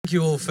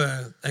thank you all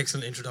for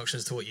excellent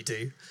introductions to what you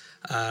do.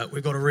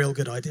 We've got a real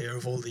good idea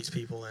of all these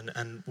people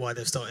and why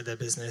they've started their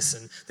business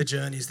and the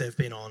journeys they've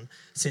been on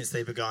since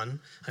they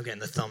begun. I'm getting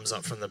the thumbs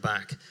up from the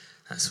back.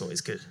 That's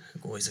always good,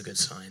 always a good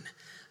sign.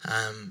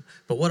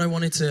 But what I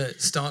wanted to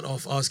start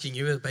off asking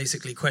you are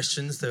basically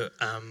questions that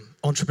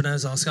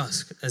entrepreneurs ask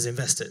us as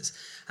investors.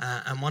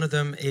 And one of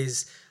them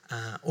is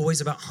always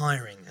about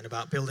hiring and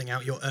about building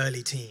out your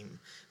early team.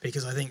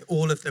 Because I think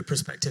all of the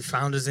prospective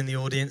founders in the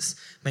audience,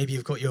 maybe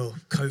you've got your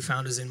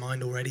co-founders in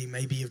mind already,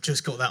 maybe you've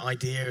just got that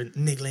idea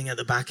niggling at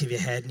the back of your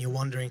head and you're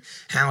wondering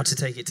how to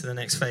take it to the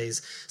next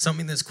phase.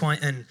 Something that's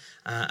quite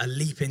a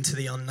leap into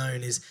the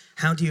unknown is,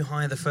 how do you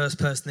hire the first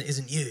person that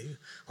isn't you?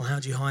 Or how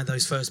do you hire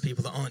those first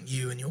people that aren't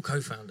you and your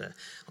co-founder?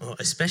 Or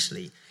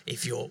especially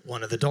if you're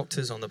one of the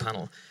doctors on the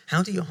panel,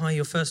 how do you hire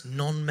your first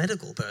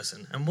non-medical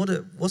person? And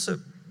what's a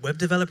web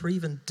developer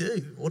even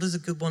do? What does a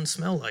good one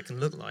smell like and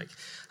look like?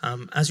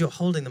 As you're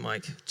holding the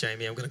mic,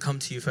 Jamie, I'm going to come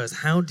to you first.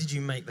 How did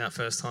you make that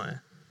first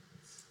hire?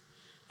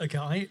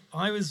 Okay,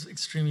 I was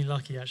extremely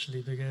lucky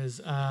actually because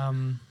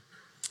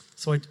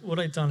what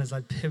I'd done is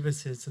I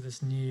pivoted to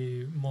this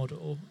new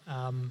model,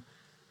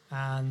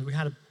 and we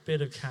had a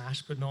bit of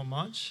cash but not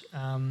much,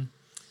 and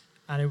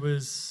it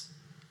was,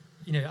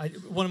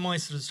 one of my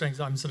sort of strengths.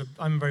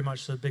 I'm very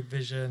much sort of big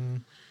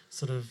vision,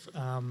 sort of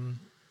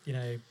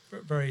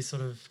very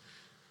sort of.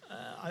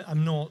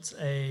 I'm not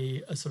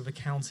a sort of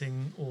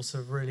accounting or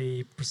sort of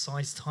really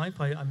precise type.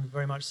 I'm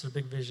very much sort of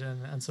big vision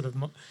and sort of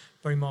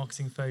very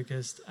marketing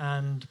focused.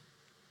 And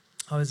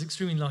I was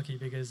extremely lucky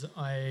because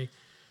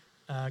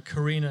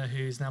Karina,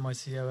 who's now my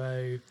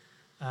COO,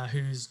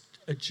 who's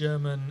a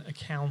German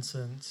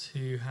accountant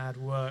who had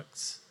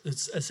worked,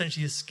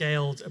 essentially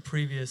scaled a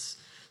previous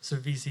sort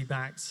of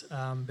VC-backed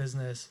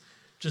business,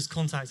 just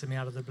contacted me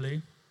out of the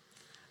blue.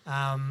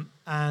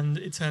 And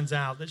it turns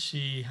out that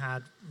she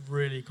had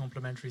really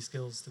complementary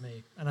skills to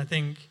me. And I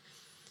think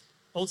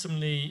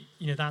ultimately,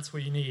 that's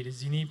what you need,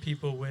 is you need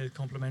people with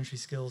complementary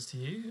skills to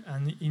you.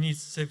 And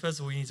so first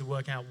of all, you need to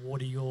work out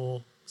what are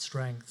your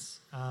strengths,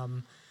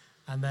 and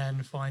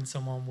then find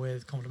someone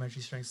with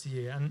complementary strengths to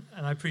you. And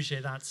I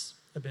appreciate that's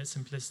a bit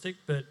simplistic,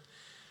 but,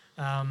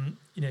 in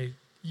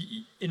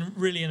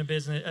a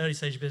business, early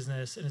stage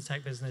business, in a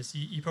tech business,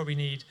 you probably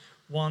need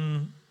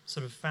one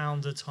sort of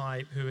founder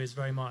type who is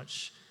very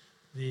much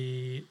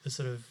the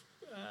sort of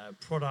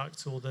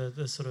product or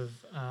the sort of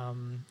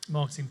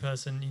marketing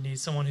person. You need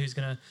someone who's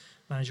going to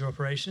manage your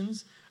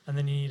operations, and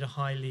then you need a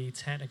highly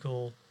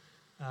technical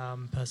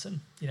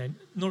person.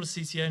 Not a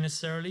CTO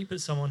necessarily, but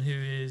someone who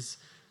is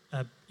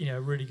a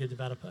really good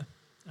developer.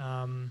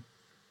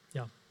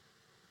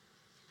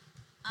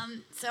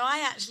 So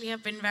I actually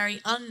have been very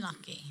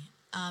unlucky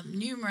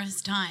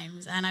numerous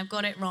times, and I've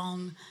got it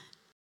wrong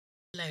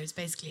loads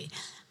basically.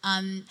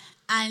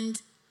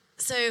 And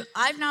so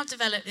I've now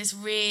developed this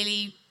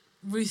really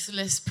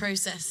ruthless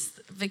process,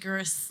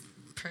 vigorous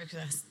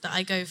process that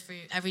I go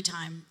through every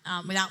time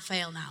without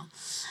fail now.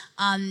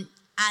 And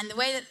the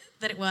way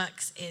that it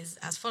works is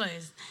as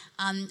follows.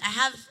 I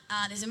have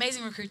this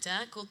amazing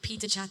recruiter called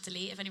Peter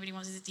Chatterley. If anybody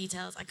wants his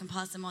details, I can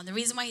pass them on. The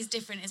reason why he's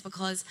different is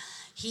because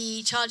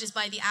he charges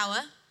by the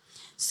hour.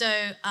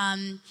 So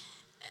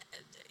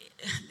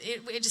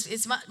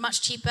it's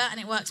much cheaper and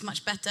it works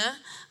much better.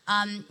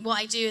 What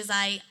I do is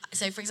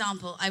so for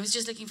example, I was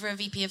just looking for a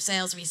VP of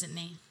sales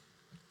recently.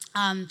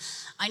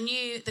 I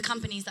knew the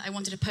companies that I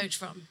wanted to poach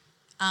from.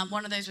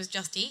 One of those was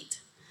Just Eat.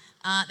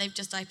 They've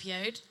just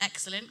IPO'd.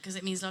 Excellent, because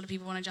it means a lot of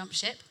people want to jump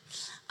ship.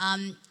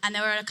 And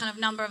there were a kind of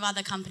number of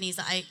other companies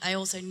that I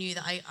also knew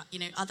that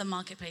other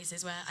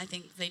marketplaces where I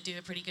think they do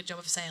a pretty good job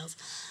of sales.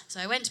 So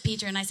I went to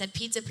Peter and I said,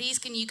 Peter, please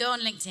can you go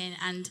on LinkedIn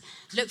and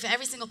look for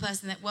every single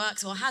person that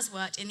works or has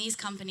worked in these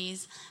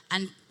companies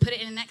and put it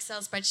in an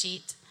Excel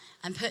spreadsheet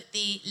and put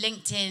the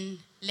LinkedIn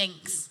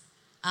links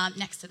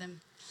next to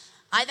them.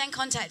 I then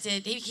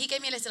contacted, he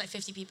gave me a list of like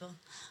 50 people.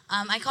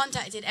 I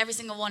contacted every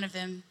single one of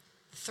them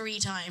 3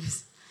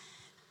 times.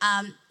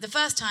 The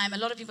first time, a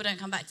lot of people don't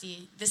come back to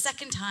you. The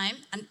second time,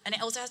 and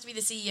it also has to be the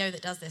CEO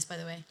that does this, by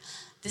the way.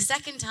 The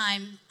second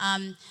time,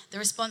 the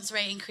response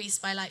rate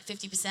increased by like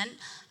 50%.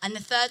 And the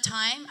third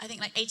time, I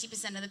think like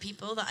 80% of the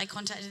people that I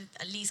contacted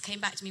at least came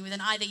back to me with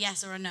an either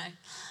yes or a no.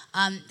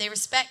 They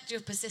respect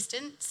your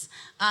persistence.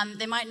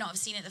 They might not have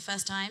seen it the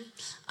first time.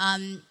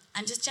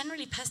 And just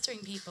generally pestering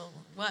people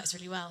works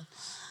really well.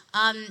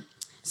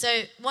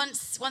 So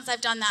once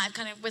I've done that, I've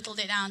kind of whittled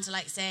it down to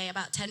like, say,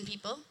 about 10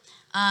 people.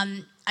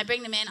 I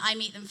bring them in, I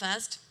meet them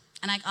first,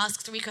 and I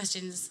ask 3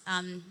 questions.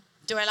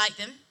 Do I like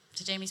them,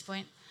 to Jamie's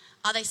point?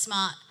 Are they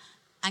smart?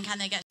 And can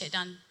they get shit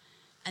done?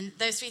 And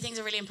those 3 things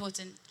are really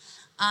important.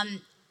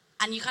 And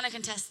you kind of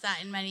can test that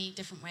in many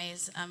different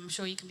ways. I'm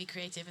sure you can be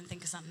creative and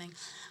think of something.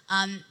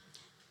 And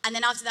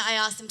then after that, I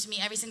ask them to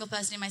meet every single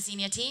person in my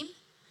senior team.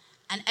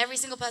 And every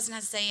single person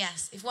has to say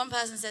yes. If one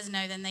person says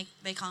no, then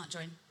they can't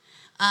join.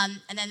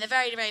 And then the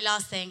very, very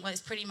last thing, well,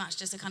 it's pretty much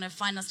just a kind of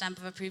final stamp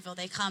of approval.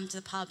 They come to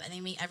the pub and they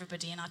meet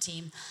everybody in our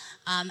team.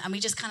 And we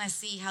just kind of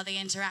see how they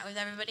interact with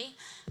everybody.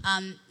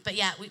 But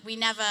yeah, we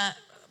never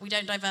we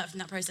don't divert from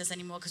that process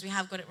anymore because we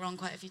have got it wrong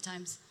quite a few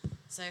times.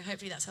 So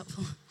hopefully that's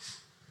helpful.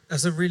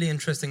 That's a really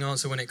interesting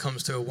answer when it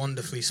comes to a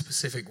wonderfully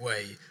specific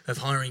way of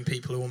hiring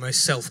people who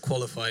almost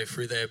self-qualify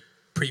through their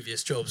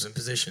previous jobs and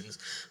positions.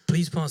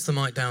 Please pass the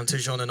mic down to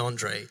Jean and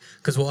Andre,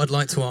 because what I'd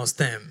like to ask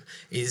them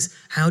is,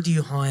 how do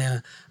you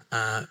hire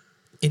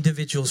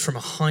individuals from a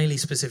highly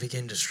specific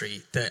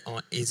industry that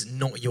is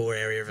not your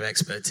area of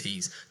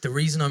expertise? The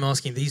reason I'm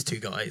asking these two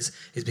guys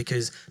is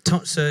because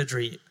Touch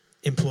Surgery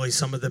employs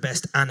some of the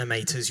best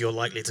animators you're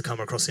likely to come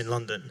across in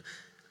London.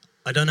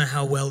 I don't know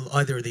how well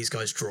either of these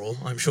guys draw.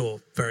 I'm sure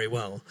very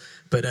well,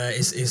 but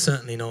it's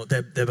certainly not.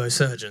 They're both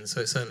surgeons,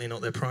 so it's certainly not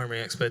their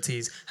primary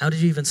expertise. How did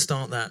you even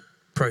start that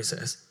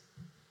process?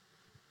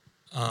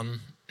 I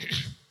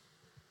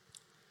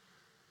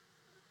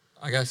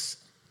guess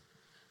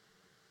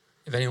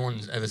if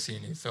anyone's ever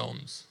seen any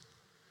films,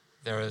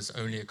 there is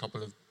only a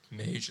couple of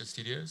major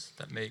studios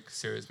that make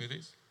serious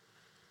movies,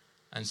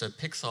 and so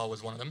Pixar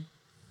was one of them.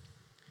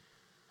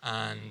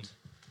 And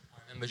I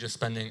remember just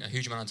spending a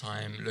huge amount of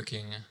time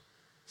looking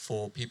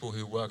for people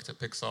who worked at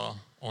Pixar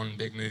on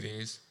big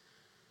movies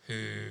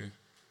who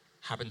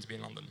happened to be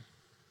in London.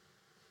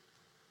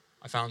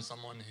 I found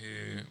someone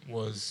who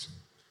was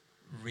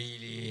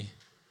really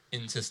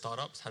into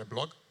startups, had a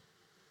blog,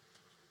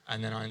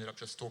 and then I ended up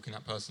just stalking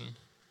that person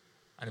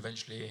and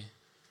eventually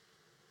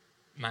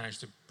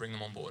managed to bring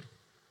them on board.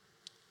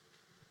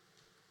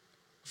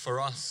 For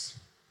us,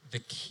 the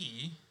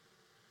key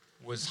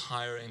was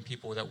hiring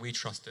people that we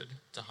trusted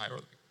to hire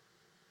other people.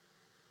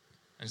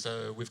 And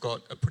so we've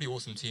got a pretty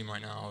awesome team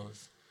right now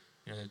of,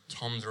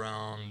 Tom's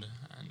around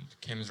and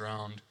Kim's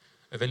around,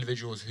 of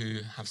individuals who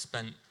have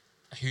spent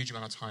a huge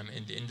amount of time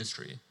in the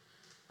industry.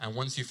 And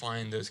once you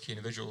find those key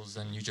individuals,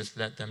 then you just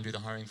let them do the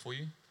hiring for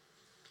you.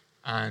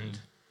 And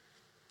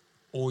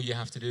all you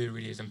have to do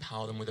really is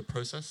empower them with a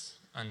process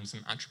and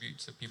some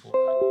attributes of people that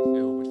you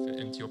feel would fit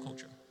into your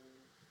culture.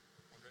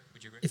 Andre,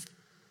 would you agree?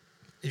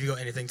 If you got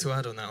anything to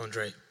add on that,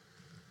 Andre?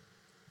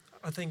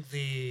 I think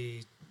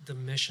the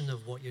mission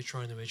of what you're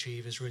trying to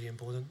achieve is really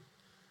important.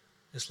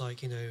 It's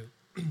like,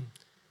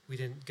 we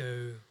didn't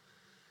go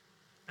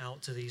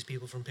out to these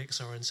people from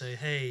Pixar and say,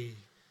 hey,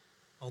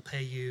 I'll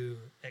pay you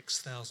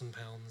X thousand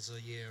pounds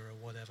a year or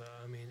whatever.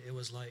 I mean, it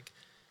was like,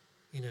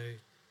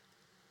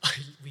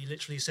 we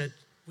literally said,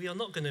 we are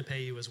not going to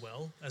pay you as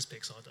well as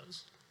Pixar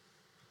does.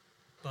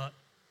 But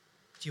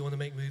do you want to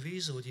make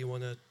movies or do you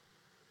want to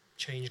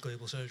change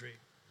global surgery,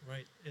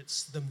 right?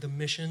 It's the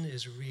mission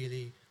is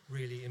really,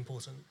 really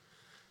important.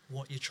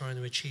 What you're trying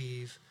to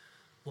achieve,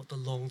 what the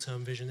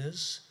long-term vision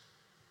is,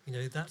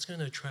 that's going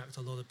to attract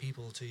a lot of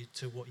people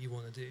to what you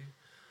want to do.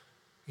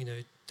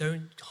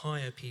 Don't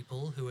hire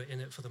people who are in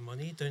it for the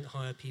money. Don't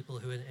hire people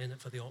who are in it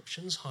for the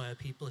options. Hire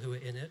people who are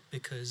in it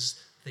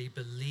because they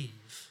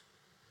believe,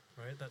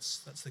 right?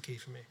 That's the key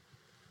for me.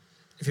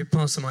 If you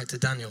pass the mic to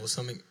Daniel,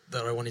 something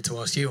that I wanted to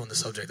ask you on the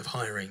subject of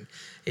hiring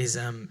is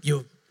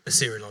you're a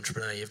serial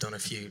entrepreneur, you've done a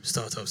few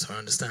startups, so I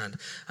understand.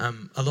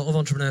 A lot of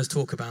entrepreneurs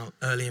talk about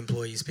early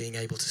employees being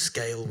able to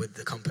scale with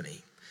the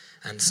company.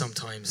 And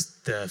sometimes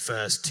the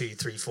first 2,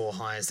 3, 4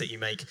 hires that you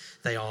make,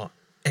 they are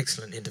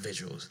excellent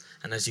individuals.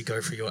 And as you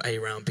go through your A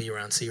round, B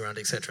round, C round,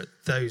 etc.,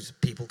 those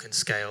people can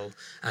scale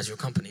as your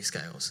company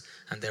scales.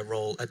 And their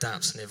role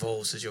adapts and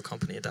evolves as your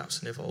company adapts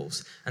and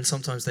evolves. And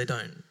sometimes they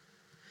don't.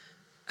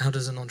 How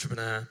does an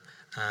entrepreneur,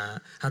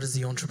 how does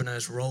the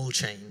entrepreneur's role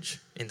change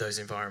in those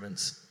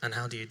environments? And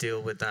how do you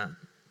deal with that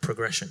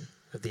progression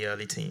of the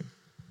early team?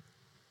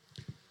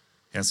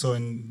 Yeah, so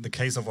in the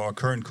case of our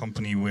current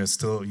company, we're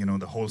still,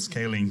 the whole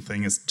scaling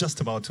thing is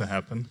just about to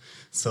happen.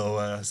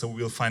 So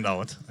we'll find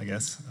out, I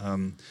guess.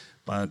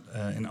 But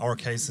in our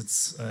case,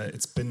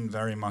 it's been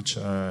very much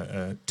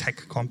a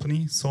tech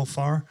company so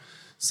far.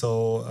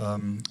 So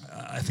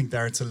I think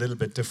there it's a little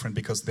bit different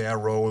because their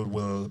role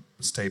will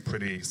stay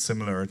pretty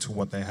similar to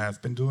what they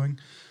have been doing.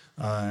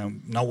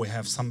 Now we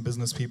have some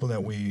business people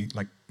that we,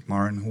 like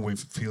Maren, who we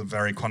feel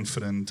very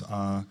confident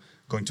are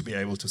going to be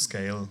able to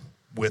scale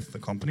with the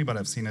company, but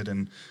I've seen it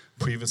in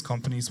previous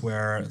companies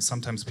where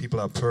sometimes people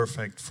are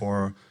perfect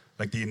for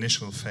like the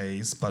initial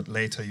phase, but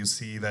later you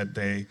see that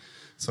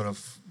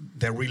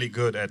they're really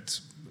good at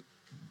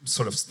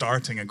sort of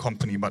starting a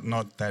company, but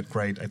not that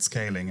great at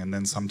scaling. And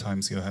then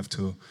sometimes you have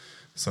to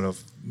sort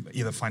of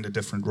either find a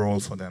different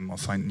role for them or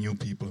find new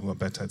people who are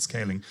better at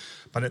scaling.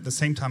 But at the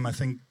same time, I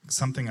think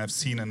something I've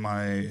seen in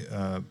my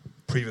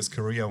previous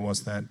career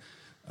was that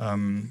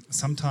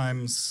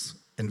sometimes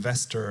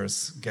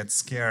investors get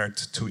scared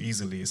too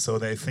easily. So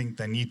they think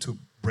they need to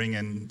bring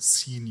in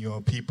senior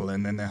people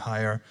and then they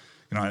hire,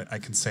 I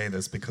can say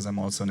this because I'm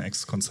also an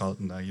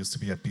ex-consultant. I used to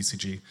be at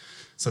BCG.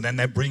 So then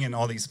they bring in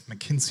all these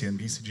McKinsey and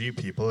BCG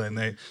people and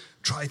they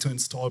try to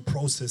install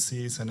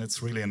processes and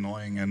it's really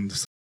annoying and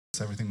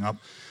everything up.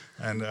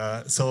 And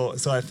so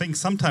I think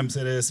sometimes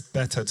it is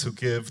better to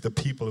give the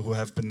people who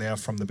have been there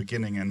from the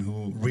beginning and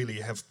who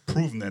really have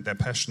proven that they're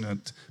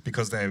passionate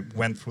because they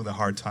went through the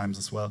hard times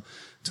as well,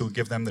 to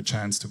give them the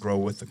chance to grow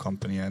with the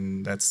company.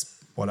 And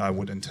that's what I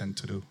would intend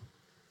to do.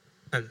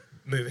 And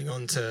moving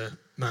on to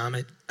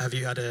Mohammed, have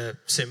you had a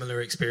similar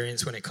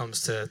experience when it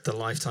comes to the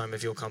lifetime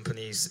of your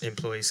company's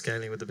employees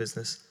scaling with the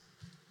business?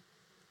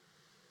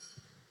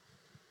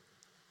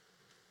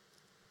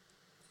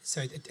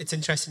 So it's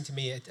interesting to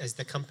me as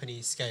the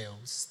company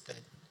scales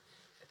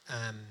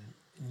that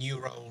new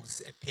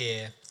roles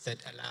appear that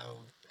allow,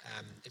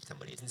 if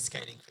somebody isn't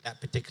scaling for that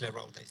particular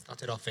role they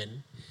started off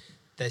in,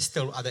 there's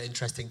still other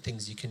interesting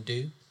things you can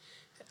do.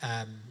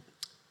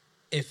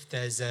 If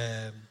there's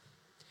an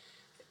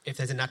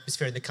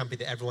atmosphere in the company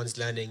that everyone's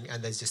learning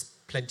and there's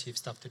just plenty of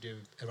stuff to do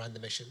around the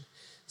mission.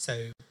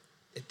 So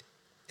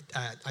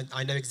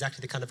I know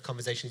exactly the kind of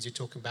conversations you're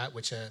talking about,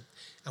 which are,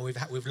 and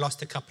we've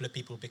lost a couple of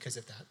people because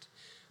of that.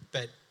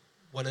 But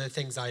one of the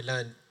things I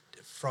learned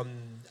from,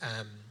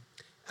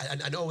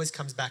 and it always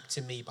comes back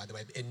to me, by the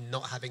way, in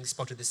not having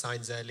spotted the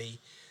signs early,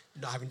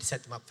 not having to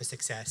set them up for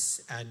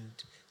success, and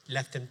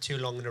left them too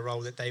long in a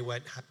role that they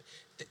weren't happy.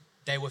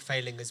 They were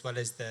failing as well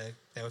as they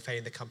were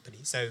failing the company.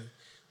 So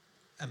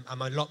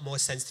I'm a lot more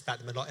sensitive about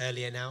them a lot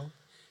earlier now,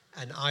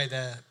 and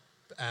either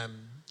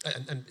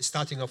and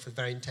starting off with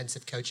very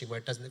intensive coaching where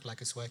it doesn't look like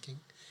it's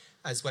working,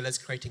 as well as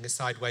creating a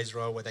sideways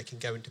role where they can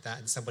go into that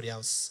and somebody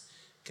else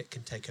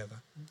can take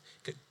over.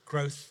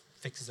 Growth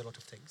fixes a lot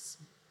of things.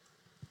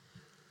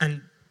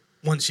 And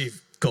once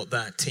you've got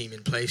that team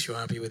in place, you're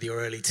happy with your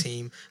early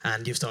team,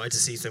 and you've started to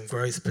see some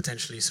growth,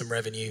 potentially some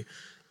revenue,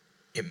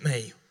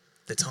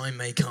 the time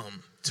may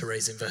come to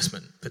raise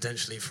investment,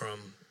 potentially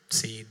from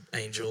seed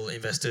angel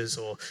investors,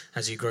 or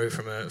as you grow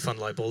from a fund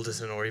like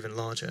Balderton or even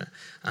larger.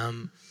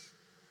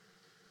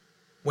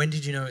 When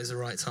did you know it was the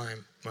right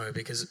time, Mo?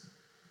 Because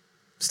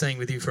staying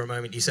with you for a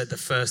moment, you said the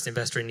first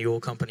investor in your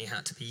company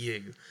had to be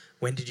you.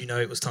 When did you know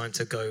it was time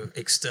to go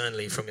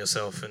externally from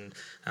yourself and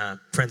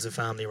friends and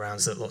family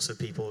rounds that lots of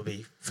people will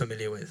be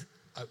familiar with?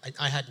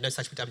 I had no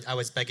such. I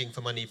was begging for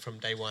money from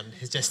day one.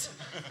 It's just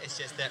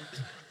that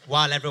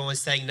while everyone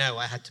was saying no,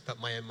 I had to put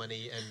my own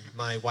money and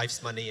my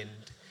wife's money and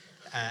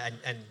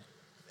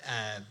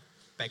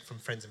beg from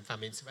friends and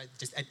family. And so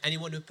just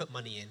anyone who put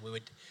money in, we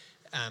would.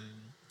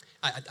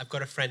 I've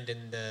got a friend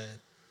in the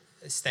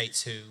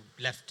States who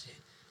left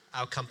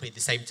our company at the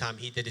same time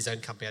he did his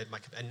own company.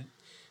 And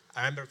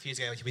I remember a few years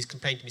ago he was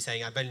complaining to me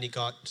saying, "I've only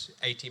got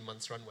 18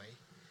 months runway."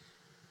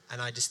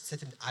 And I just said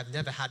to him, "I've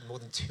never had more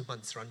than 2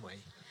 months runway.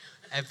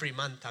 Every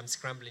month I'm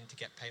scrambling to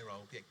get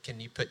payroll. Can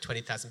you put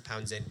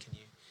 £20,000 in? Can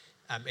you?"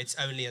 It's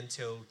only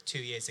until 2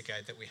 years ago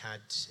that we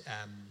had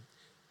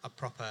a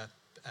proper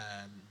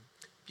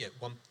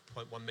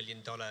 $1.1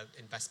 million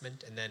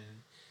investment, and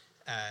then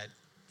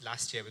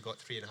last year we got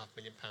 £3.5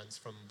 million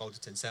from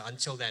Balderton. So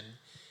until then,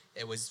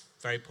 it was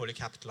very poorly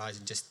capitalised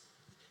and just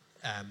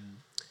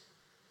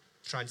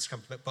trying to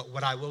scramble. But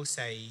what I will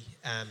say,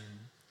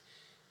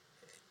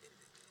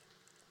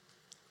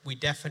 we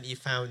definitely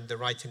found the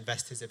right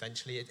investors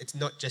eventually. It's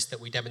not just that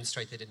we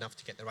demonstrated enough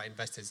to get the right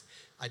investors.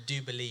 I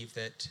do believe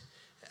that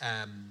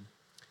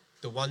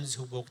the ones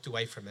who walked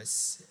away from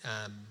us,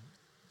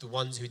 the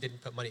ones who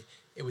didn't put money,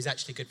 it was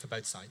actually good for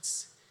both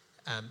sides.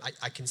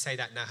 I can say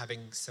that now,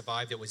 having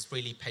survived. It was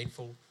really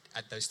painful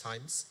at those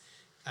times.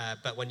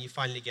 But when you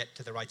finally get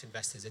to the right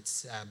investors,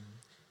 it's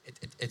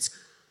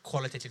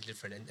qualitatively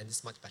different and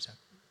it's much better.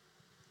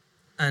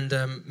 And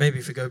maybe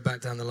if we go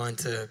back down the line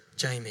to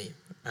Jamie,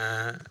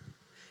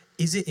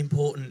 is it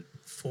important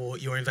for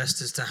your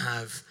investors to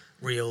have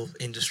real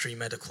industry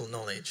medical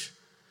knowledge?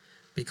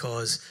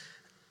 Because,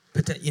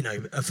 you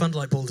know, a fund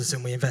like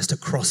Balderton, we invest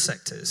across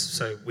sectors.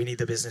 So we need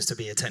the business to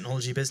be a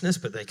technology business,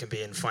 but they can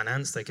be in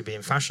finance, they can be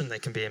in fashion, they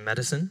can be in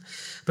medicine.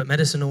 But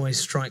medicine always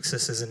strikes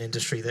us as an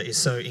industry that is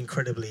so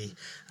incredibly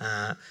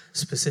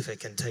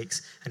specific and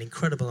takes an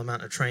incredible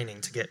amount of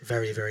training to get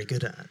very, very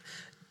good at.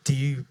 Do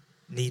you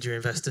need your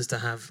investors to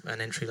have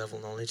an entry-level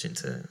knowledge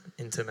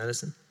into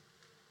medicine?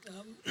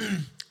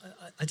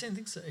 I don't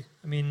think so.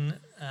 I mean,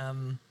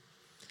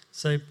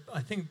 so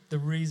I think the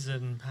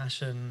reason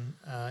Passion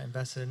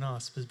invested in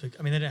us was because,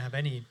 I mean, they don't have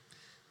any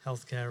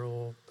healthcare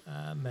or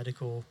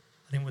medical.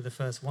 I think we're the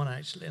first one,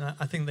 actually. And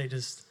I think they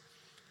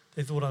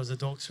thought I was a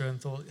doctor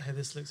and thought, hey,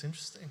 this looks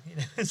interesting. You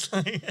know, it's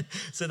like,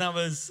 so that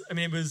was, I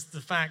mean, it was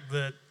the fact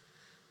that,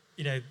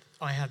 you know,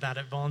 I had that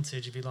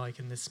advantage, if you like,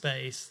 in this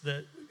space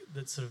that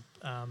sort of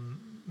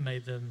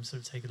made them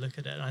sort of take a look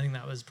at it. And I think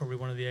that was probably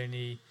one of the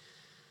only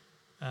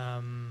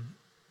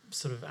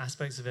sort of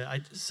aspects of it.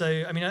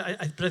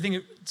 But I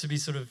think to be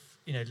sort of,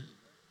 you know,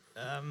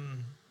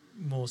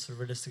 more sort of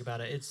realistic about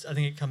it, I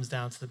think it comes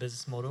down to the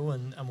business model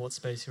and what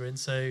space you're in.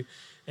 So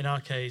in our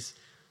case,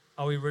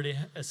 are we really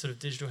a sort of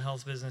digital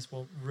health business?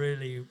 Well,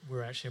 really,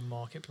 we're actually a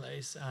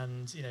marketplace.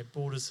 And, you know,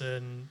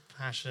 Balderton,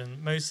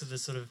 Passion, most of the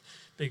sort of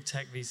big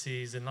tech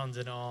VCs in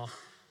London are,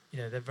 you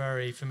know, they're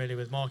very familiar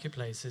with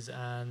marketplaces.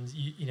 And,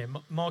 you know,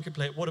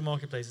 what are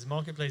marketplaces?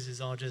 Marketplaces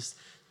are just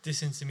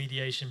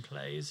disintermediation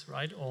plays,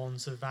 right, on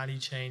sort of value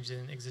change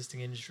in existing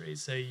industries.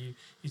 So you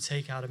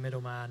take out a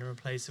middleman and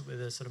replace it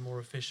with a sort of more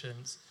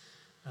efficient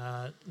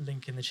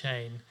link in the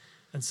chain.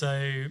 And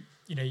so,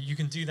 you know, you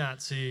can do that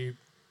to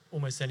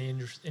almost any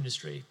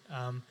industry.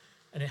 And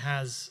it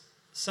has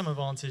some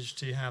advantage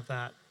to have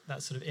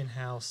that sort of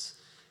in-house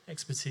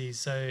expertise.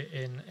 So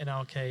in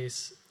our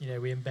case,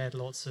 we embed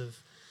lots of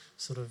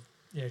sort of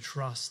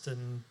trust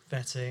and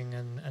vetting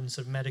and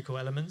sort of medical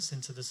elements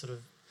into the sort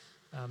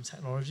of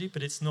technology,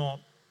 but it's not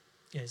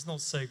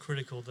so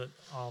critical that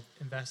our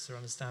investor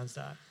understands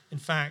that. In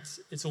fact,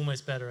 it's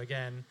almost better,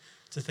 again,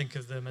 to think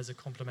of them as a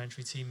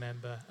complementary team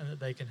member and that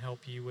they can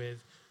help you with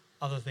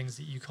other things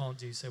that you can't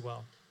do so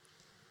well.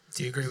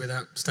 Do you agree with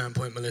that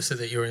standpoint, Melissa,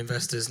 that your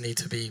investors need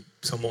to be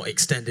somewhat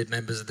extended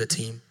members of the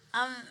team?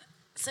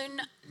 So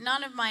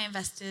none of my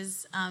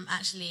investors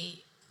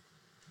actually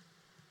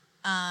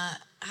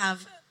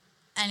have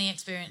any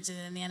experience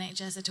in the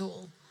NHS at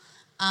all.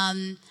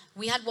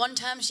 We had one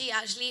term sheet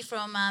actually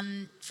from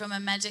a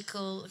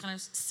medical kind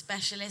of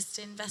specialist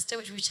investor,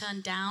 which we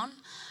turned down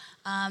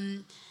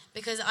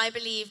because I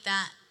believe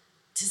that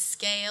to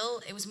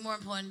scale, it was more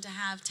important to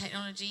have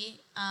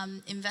technology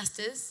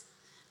investors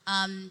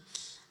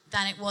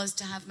than it was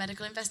to have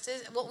medical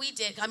investors. What we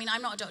did, I mean,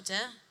 I'm not a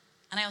doctor,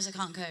 and I also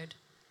can't code.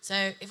 So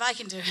if I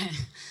can do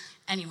it,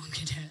 anyone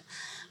can do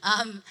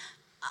it.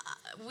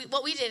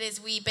 What we did is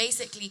we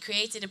basically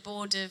created a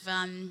board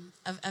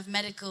of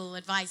medical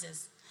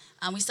advisors.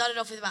 We started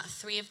off with about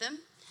 3 of them,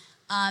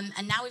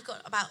 and now we've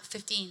got about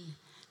 15.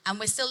 And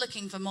we're still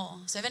looking for more.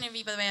 So if any of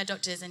you, by the way, are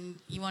doctors and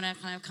you want to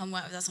kind of come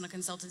work with us on a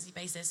consultancy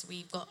basis,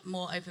 we've got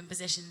more open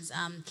positions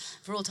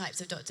for all types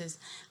of doctors.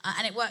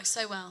 And it works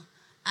so well.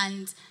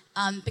 And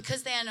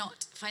because they are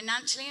not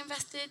financially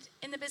invested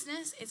in the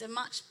business, it's a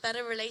much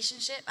better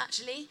relationship,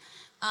 actually.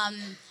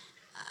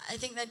 I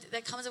think that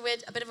there comes a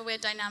bit of a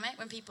weird dynamic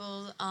when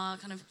people are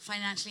kind of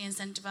financially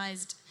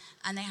incentivized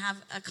and they have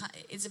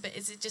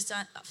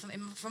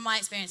from my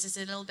experience, it's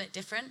a little bit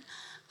different.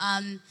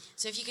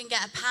 So if you can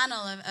get a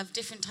panel of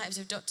different types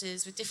of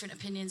doctors with different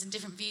opinions and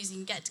different views, you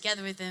can get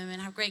together with them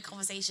and have great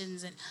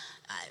conversations, and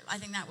I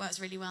think that works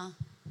really well.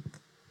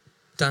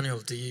 Daniel,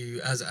 do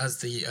you, as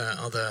the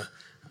other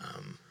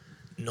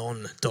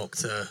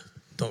non-doctor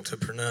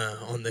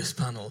doctorpreneur on this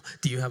panel,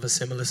 do you have a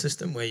similar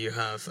system where you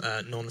have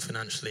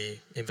non-financially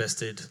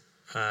invested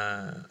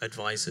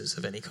advisors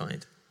of any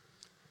kind?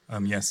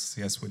 Yes,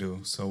 we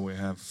do. So we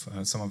have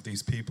some of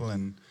these people,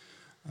 and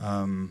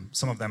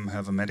some of them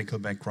have a medical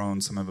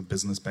background, some have a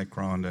business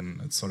background,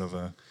 and it's sort of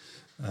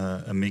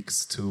a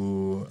mix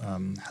to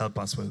help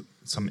us with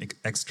some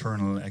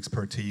external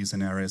expertise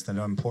in areas that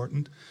are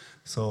important.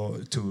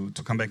 So to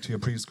come back to your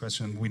previous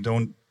question, we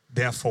don't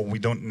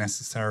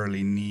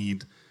necessarily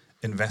need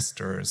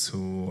investors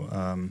who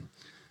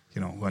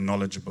who are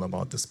knowledgeable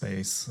about the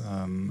space.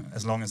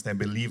 As long as they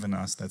believe in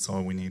us, that's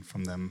all we need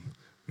from them,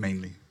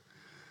 mainly.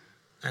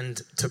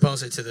 And to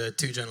pass it to the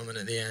 2 gentlemen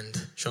at the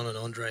end, Jean and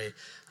Andre,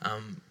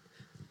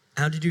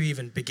 how did you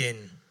even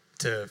begin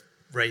to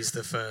raise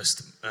the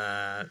first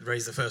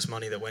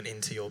money that went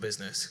into your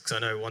business? Because I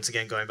know, once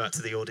again, going back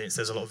to the audience,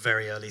 there's a lot of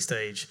very early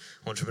stage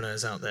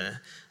entrepreneurs out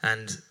there,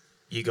 and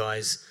you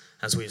guys,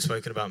 as we've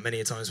spoken about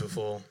many times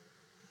before,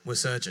 were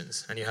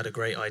surgeons, and you had a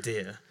great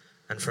idea,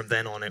 and from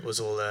then on, it was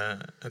all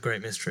a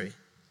great mystery.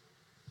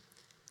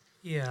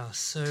 Yeah,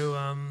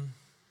 so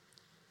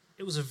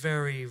it was a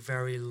very,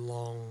 very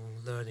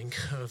long learning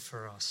curve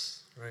for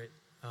us, right?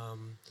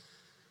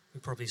 We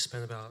probably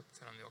spent about...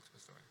 Tell them the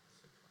octopus story.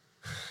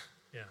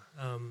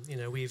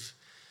 Yeah,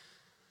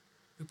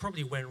 we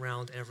probably went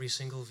around every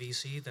single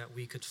VC that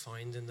we could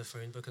find in the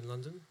phone book in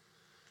London.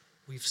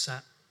 We've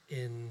sat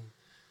in,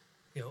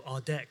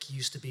 our deck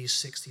used to be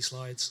 60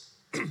 slides.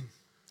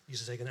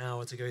 Used to take an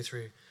hour to go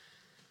through.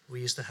 We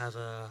used to have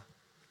a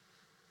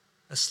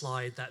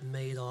slide that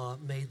made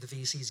the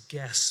VCs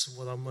guess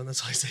what our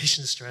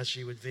monetization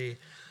strategy would be.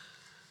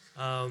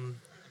 And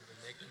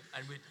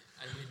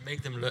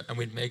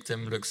we'd make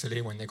them look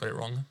silly when they got it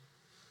wrong.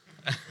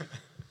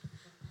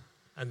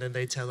 And then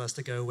they tell us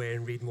to go away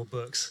and read more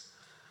books.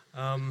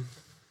 When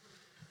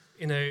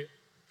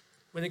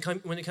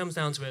it comes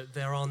down to it,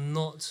 there are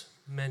not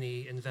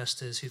many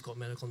investors who've got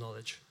medical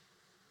knowledge,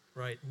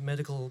 right?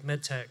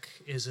 MedTech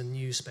is a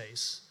new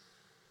space.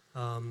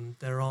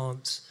 There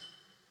aren't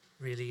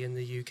really in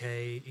the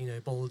UK,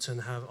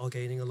 Balderton are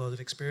gaining a lot of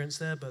experience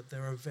there, but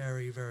there are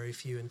very, very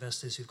few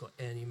investors who've got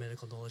any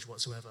medical knowledge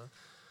whatsoever.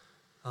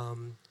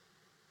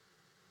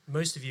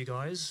 Most of you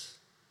guys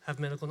have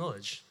medical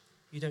knowledge.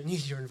 You don't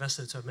need your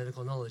investor to have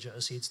medical knowledge at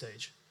a seed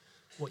stage.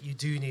 What you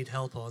do need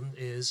help on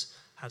is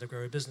how to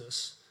grow a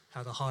business,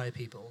 how to hire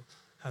people,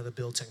 how to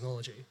build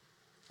technology,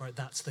 right?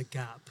 That's the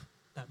gap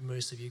that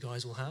most of you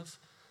guys will have.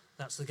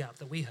 That's the gap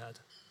that we had,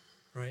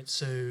 right?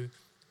 So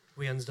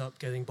we ended up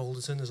getting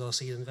Balderton as our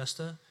seed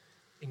investor,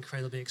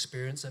 incredibly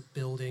experienced at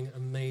building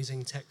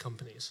amazing tech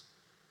companies,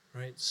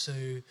 right? So,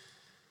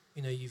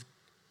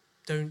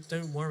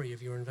 don't worry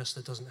if your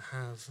investor doesn't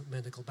have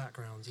medical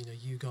background.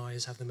 You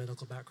guys have the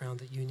medical background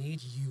that you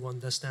need. You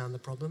understand the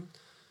problem.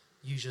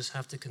 You just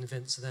have to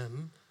convince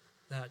them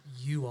that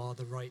you are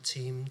the right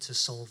team to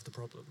solve the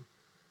problem.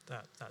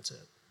 That's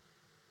it.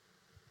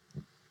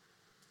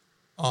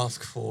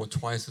 Ask for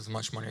twice as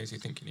much money as you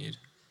think you need.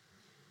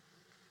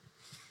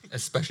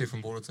 Especially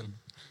from Balderton.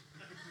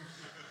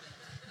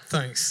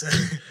 Thanks.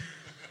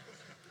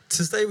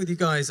 To stay with you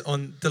guys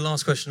on the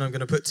last question I'm going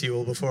to put to you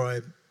all before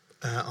I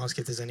ask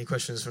if there's any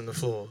questions from the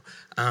floor,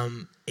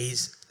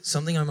 is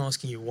something I'm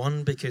asking you.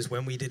 One, because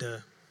when we did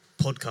a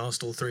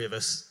podcast, all three of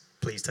us,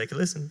 please take a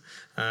listen,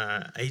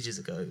 ages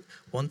ago,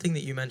 one thing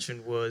that you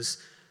mentioned was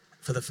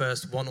for the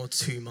first 1 or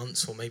 2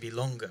 months or maybe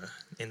longer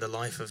in the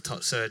life of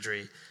Touch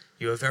Surgery,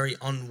 you were very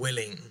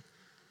unwilling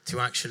to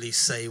actually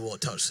say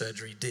what Touch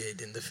Surgery did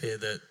in the fear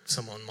that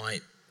someone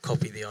might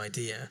copy the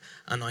idea.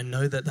 And I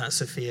know that that's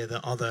a fear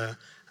that other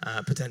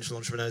potential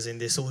entrepreneurs in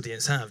this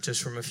audience have,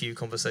 just from a few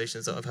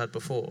conversations that I've had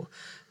before.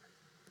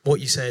 What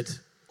you said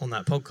on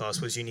that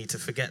podcast was you need to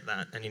forget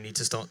that and you need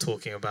to start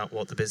talking about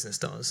what the business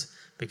does,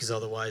 because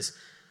otherwise,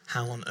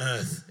 how on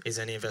earth is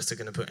any investor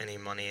going to put any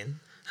money in?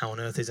 How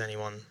on earth is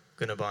anyone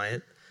going to buy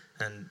it?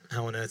 And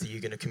how on earth are you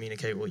going to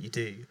communicate what you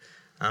do?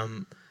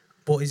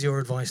 What is your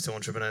advice to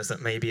entrepreneurs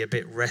that may be a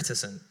bit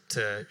reticent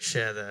to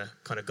share the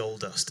kind of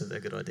gold dust of their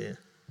good idea?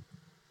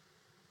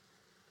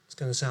 It's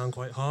going to sound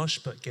quite harsh,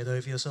 but get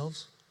over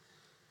yourselves,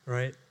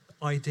 right?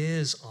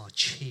 Ideas are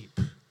cheap.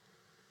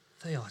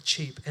 They are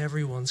cheap.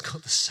 Everyone's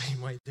got the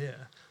same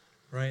idea,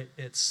 right?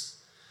 It's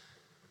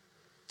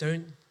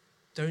don't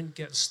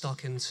get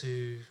stuck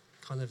into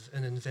kind of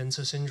an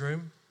inventor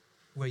syndrome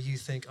where you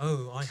think,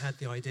 oh, I had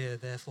the idea,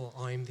 therefore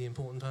I'm the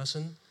important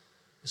person.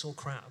 It's all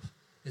crap.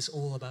 It's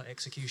all about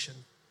execution,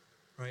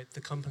 right?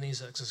 The companies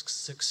that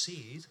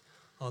succeed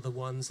are the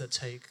ones that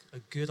take a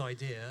good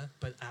idea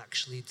but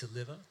actually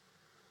deliver,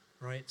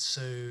 right?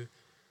 So, you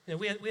know,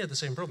 we had the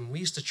same problem. We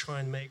used to try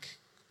and make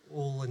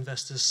all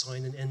investors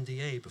sign an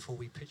NDA before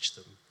we pitched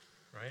them,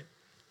 right?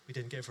 We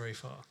didn't get very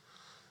far.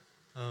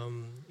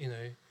 You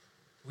know,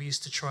 we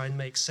used to try and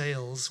make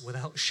sales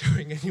without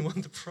showing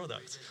anyone the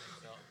product.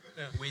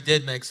 We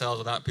did make sales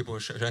without people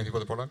showing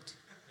people the product.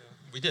 Yeah.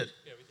 We did.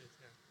 Yeah, we did,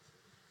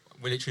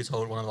 yeah. We literally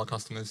told one of our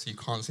customers, you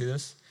can't see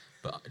this,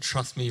 but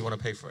trust me, you want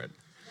to pay for it.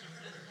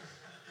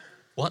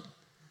 What?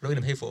 What are we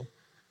going to pay for?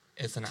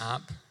 It's an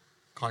app.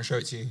 Can't show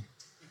it to you.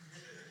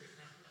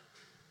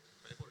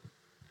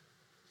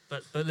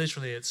 But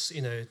literally, it's,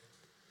 you know,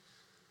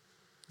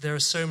 there are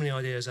so many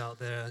ideas out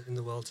there in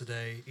the world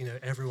today. You know,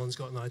 everyone's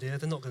got an idea.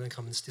 They're not going to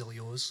come and steal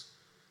yours.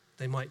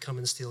 They might come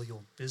and steal your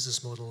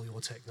business model, your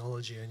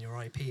technology, and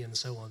your IP, and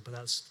so on. But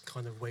that's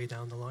kind of way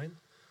down the line.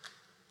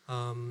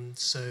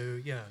 So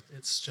yeah,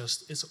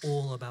 it's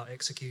all about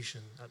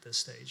execution at this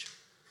stage.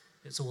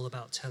 It's all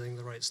about telling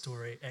the right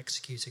story,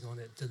 executing on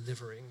it,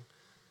 delivering.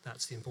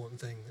 That's the important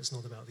thing. It's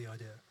not about the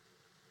idea.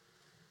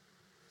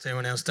 Does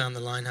anyone else down the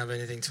line have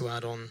anything to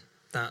add on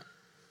that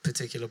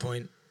particular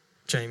point?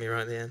 Jamie,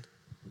 right at the end.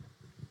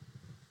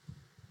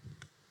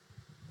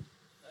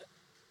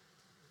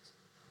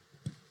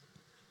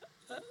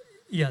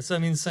 Yeah, so I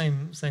mean,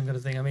 same kind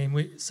of thing. I mean,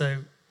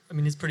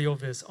 it's pretty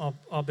obvious.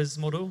 Our business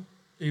model,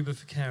 Uber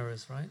for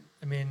carers, right?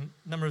 I mean,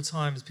 a number of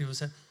times people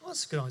say, "Oh,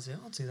 that's a good idea.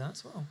 I'll do that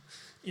as well."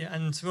 Yeah,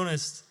 and to be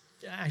honest,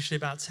 actually,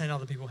 about 10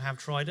 other people have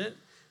tried it.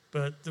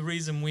 But the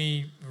reason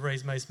we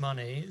raise most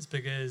money is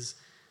because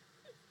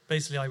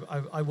basically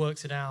I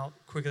worked it out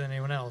quicker than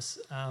anyone else.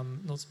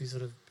 Not to be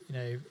sort of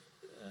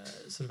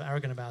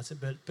arrogant about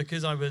it, but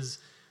because I was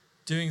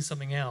doing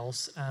something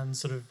else and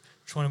sort of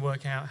trying to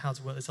work out how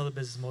to work this other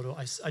business model,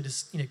 I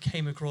just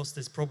came across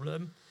this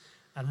problem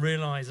and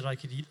realized that I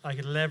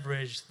could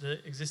leverage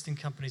the existing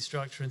company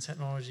structure and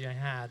technology I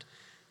had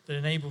that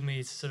enabled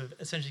me to sort of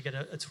essentially get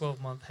a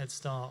 12-month head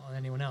start on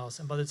anyone else.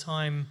 And by the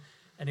time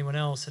anyone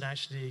else had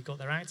actually got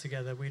their act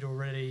together, we'd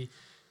already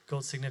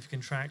got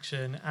significant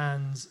traction.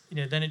 And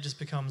then it just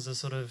becomes a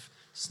sort of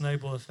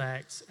snowball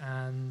effect.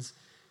 And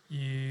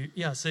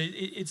so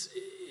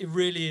it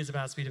really is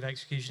about speed of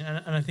execution.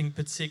 And I think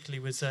particularly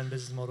with certain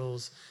business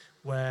models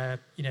where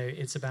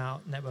it's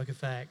about network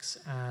effects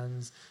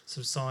and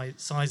sort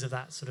of size of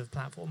that sort of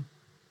platform.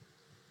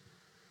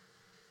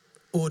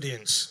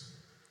 Audience,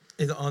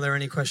 are there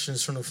any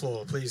questions from the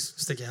floor? Please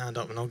stick your hand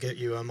up and I'll get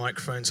you a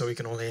microphone so we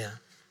can all hear.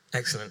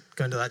 Excellent.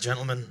 Going to that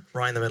gentleman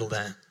right in the middle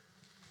there.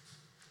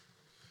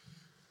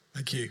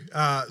 Thank you.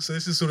 So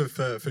this is sort of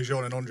for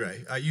Jean and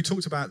Andre. You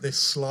talked about this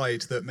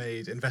slide that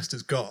made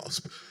investors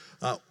gasp.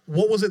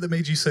 What was it that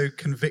made you so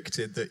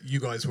convicted that you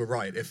guys were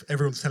right if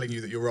everyone's telling you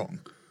that you're wrong?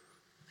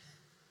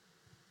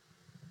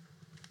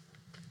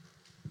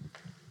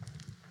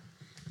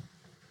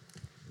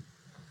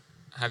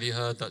 Have you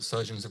heard that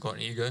surgeons have got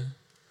an ego?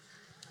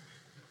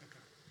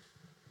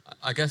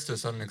 I guess to a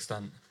certain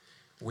extent,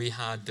 we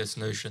had this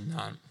notion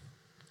that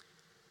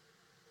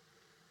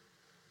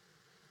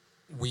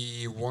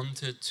we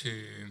wanted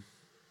to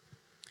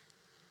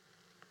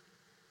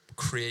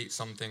create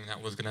something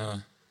that was going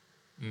to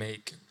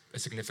make a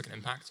significant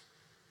impact.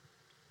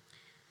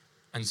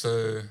 And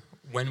so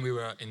when we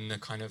were in the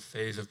kind of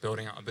phase of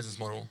building out a business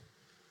model,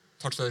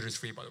 Touch Surgery is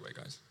free, by the way,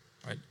 guys,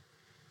 right?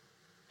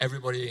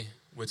 Everybody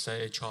would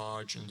say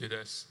charge and do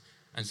this.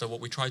 And so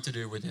what we tried to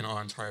do within our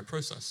entire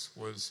process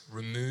was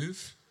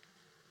remove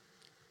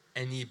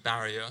any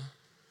barrier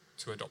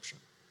to adoption.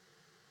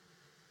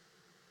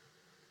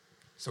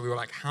 So we were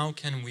like, how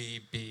can we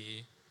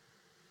be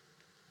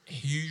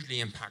hugely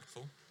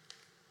impactful,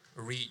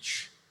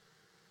 reach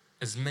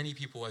as many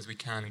people as we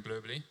can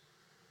globally,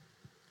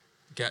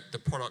 get the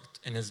product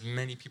in as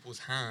many people's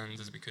hands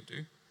as we could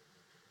do,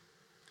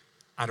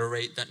 at a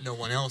rate that no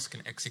one else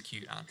can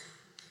execute at.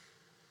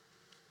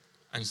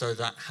 And so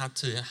that had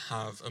to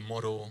have a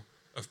model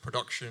of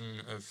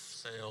production, of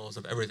sales,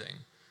 of everything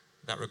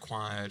that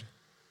required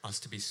us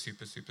to be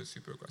super, super,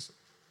 super aggressive.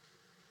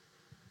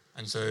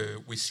 And so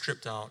we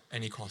stripped out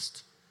any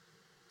cost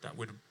that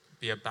would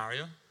be a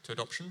barrier to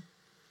adoption.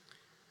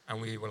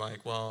 And we were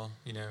like, well,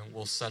 you know,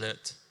 we'll sell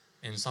it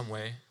in some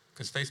way,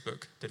 because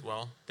Facebook did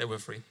well, they were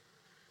free.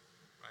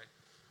 Right?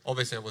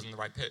 Obviously, it wasn't the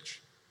right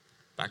pitch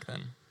back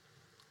then.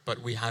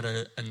 But we had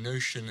a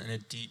notion and a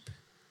deep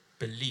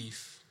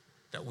belief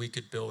that we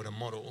could build a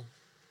model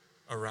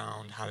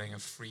around having a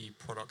free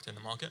product in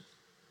the market.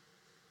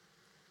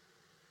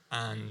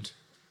 And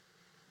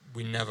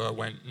we never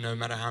went, no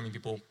matter how many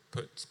people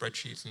put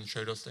spreadsheets and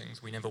showed us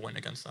things, we never went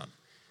against that,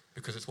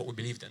 because it's what we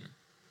believed in.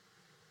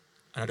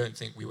 And I don't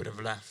think we would have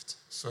left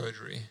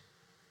surgery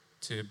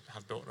to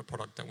have built a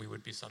product that we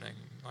would be selling,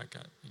 like,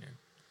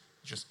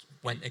 just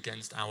went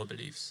against our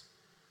beliefs.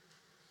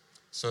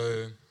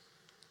 So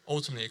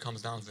ultimately, it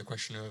comes down to the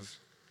question of,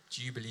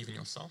 do you believe in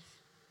yourself?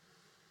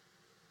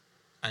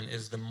 And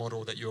is the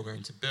model that you're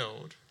going to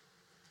build,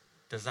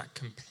 does that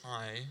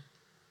comply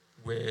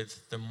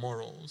with the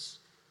morals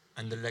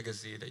and the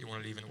legacy that you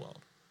want to leave in the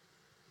world?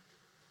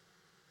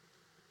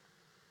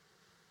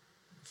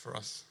 For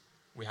us,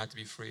 we had to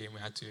be free and we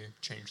had to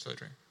change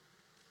surgery.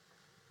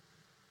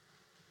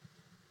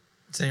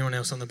 Does anyone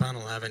else on the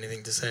panel have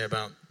anything to say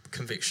about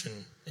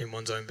conviction in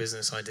one's own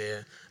business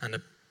idea,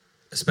 and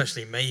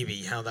especially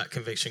maybe how that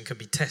conviction can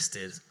be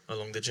tested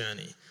along the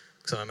journey?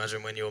 Because I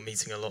imagine when you're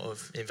meeting a lot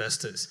of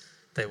investors,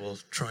 they will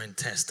try and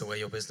test the way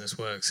your business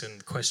works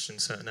and question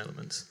certain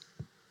elements.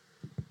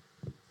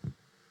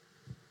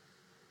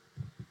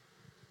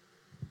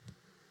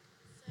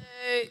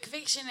 So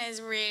conviction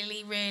is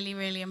really, really,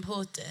 really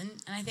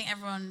important, and I think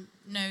everyone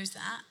knows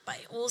that. But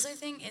I also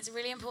think it's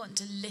really important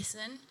to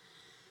listen,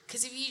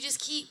 because if you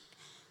just keep,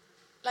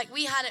 like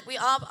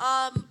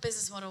our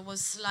business model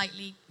was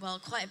slightly,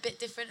 quite a bit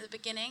different at the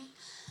beginning,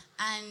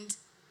 and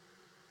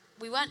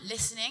we weren't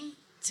listening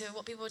to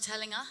what people were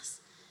telling us.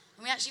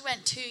 And we actually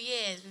went 2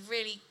 years with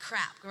really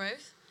crap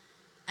growth,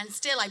 and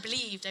still I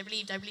believed.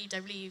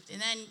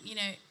 And then,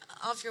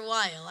 after a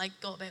while, I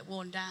got a bit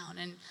worn down,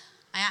 and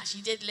I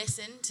actually did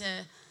listen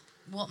to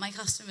what my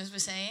customers were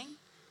saying,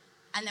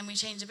 and then we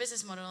changed the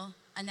business model,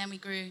 and then we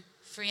grew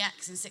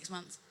 3x in 6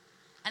 months.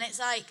 And it's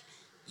like,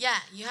 yeah,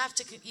 you have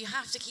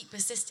to keep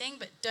persisting,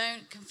 but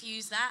don't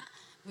confuse that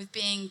with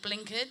being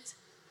blinkered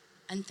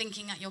and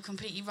thinking that you're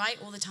completely right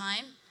all the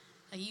time.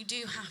 Like, you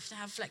do have to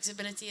have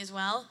flexibility as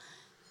well.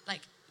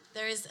 Like,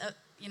 there is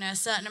a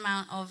certain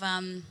amount of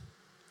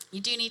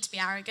you do need to be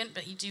arrogant,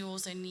 but you do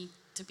also need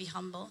to be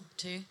humble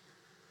too.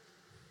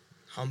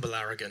 Humble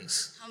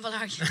arrogance. Humble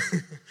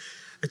arrogance.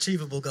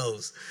 Achievable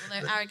goals.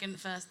 Although arrogant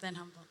first, then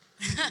humble.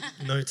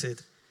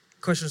 Noted.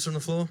 Questions from the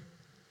floor?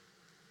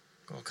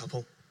 Got a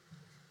couple.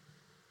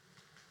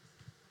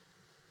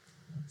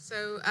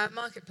 So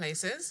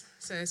marketplaces,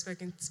 so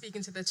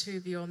speaking to the two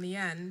of you on the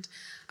end,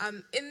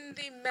 in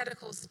the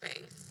medical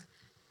space,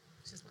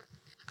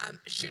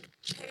 should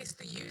chase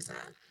the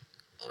user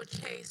or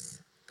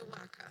chase the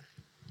worker?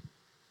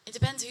 It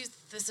depends who's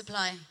the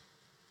supply.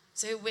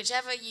 So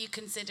whichever you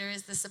consider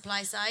is the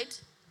supply side,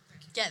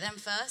 get them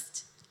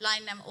first,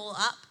 line them all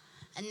up,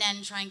 and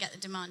then try and get the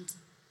demand.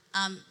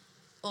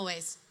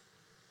 Always,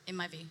 in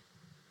my view.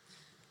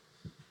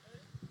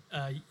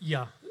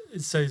 Yeah.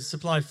 So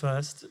supply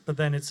first, but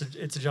then it's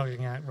a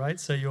juggling act, right?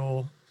 So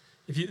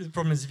the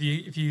problem is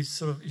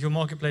if your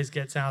marketplace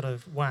gets out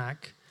of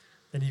whack,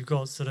 then you've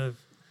got sort of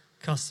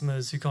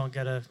customers who can't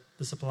get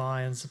the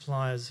supply and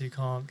suppliers who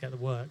can't get the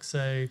work.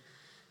 So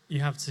you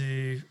have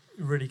to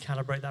really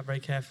calibrate that very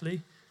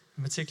carefully,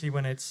 and particularly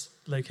when it's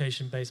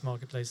location-based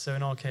marketplace. So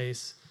in our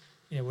case,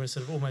 we're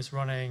sort of almost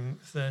running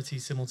 30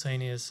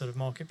 simultaneous sort of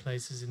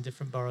marketplaces in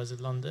different boroughs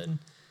of London.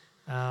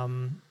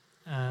 And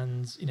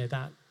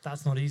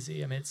that's not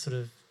easy. I mean, it's sort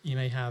of, you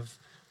may have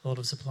a lot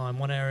of supply in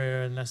one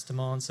area and less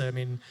demand. So, I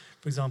mean,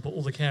 for example,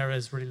 all the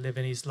carers really live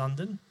in East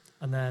London,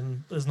 and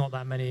then there's not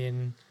that many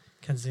in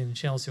Kensington,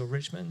 Chelsea, or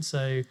Richmond.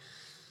 So,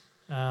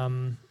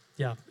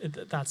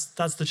 that's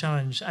the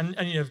challenge.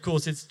 And of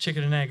course, it's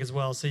chicken and egg as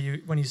well. So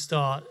when you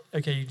start,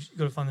 okay, you've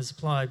got to find the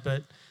supply,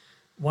 but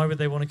why would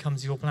they want to come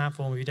to your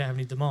platform if you don't have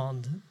any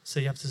demand? So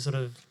you have to sort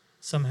of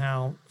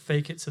somehow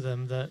fake it to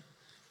them that,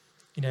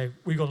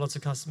 we've got lots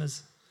of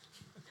customers.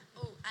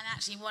 Oh, and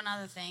actually one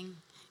other thing.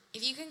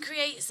 If you can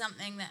create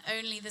something that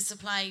only the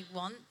supply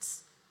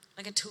wants,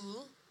 like a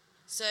tool.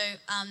 So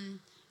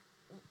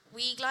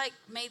we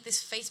made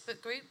this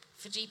Facebook group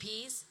for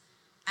GPs,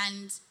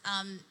 and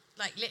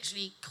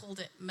literally called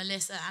it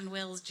Melissa and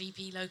Will's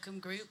GP Locum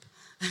Group.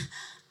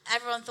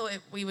 Everyone thought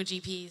we were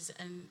GPs,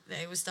 and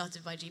it was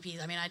started by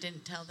GPs. I mean, I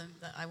didn't tell them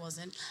that I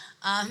wasn't.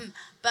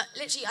 But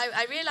literally,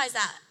 I realized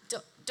that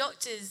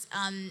doctors,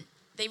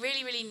 they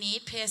really, really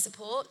need peer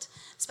support,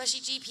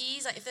 especially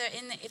GPs. Like if they're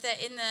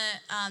in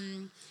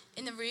the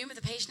in the room with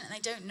the patient and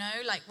they don't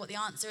know like what the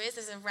answer is.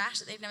 There's a rash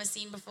that they've never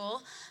seen before.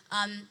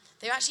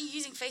 They're actually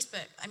using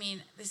Facebook. I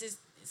mean,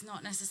 it's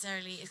not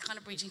necessarily, it's kind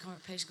of breaching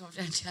patient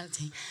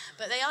confidentiality,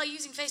 but they are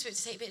using Facebook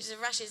to take pictures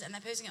of rashes and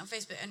they're posting it on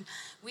Facebook. And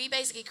we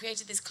basically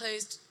created this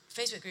closed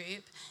Facebook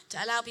group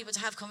to allow people to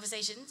have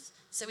conversations.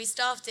 So we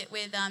staffed it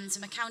with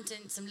some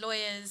accountants, some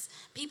lawyers,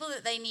 people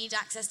that they need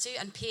access to,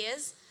 and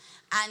peers.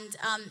 And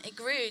it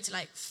grew to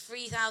like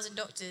 3,000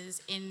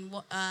 doctors in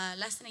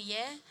less than a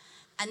year.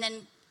 And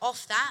then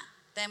off that,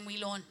 then we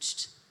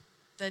launched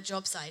the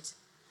job side.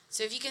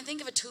 So if you can think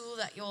of a tool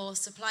that your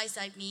supply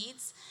side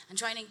needs and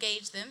try and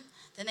engage them,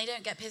 then they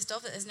don't get pissed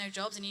off that there's no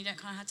jobs and you don't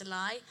kind of have to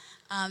lie.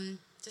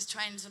 Just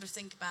try and sort of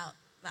think about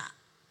that.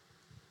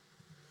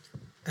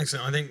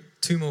 Excellent. I think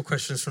 2 more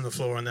questions from the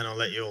floor and then I'll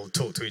let you all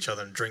talk to each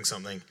other and drink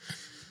something.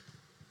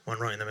 One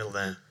right in the middle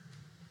there.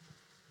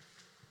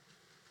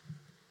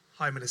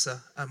 Hi,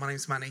 Melissa. My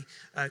name's Manny.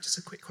 Just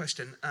a quick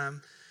question.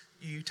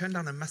 You turned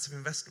down a massive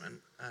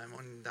investment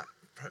on that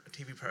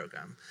TV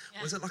program.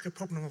 Yeah. Was it like a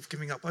problem of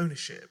giving up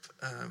ownership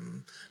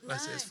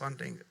versus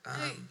funding? No,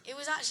 it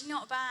was actually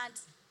not bad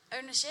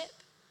ownership,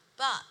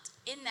 but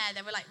in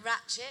there were like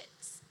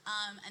ratchets,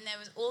 and there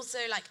was also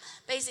like,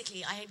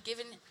 basically I had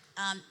given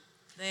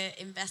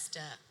the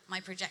investor my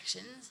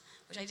projections,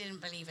 which I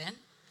didn't believe in.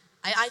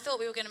 I thought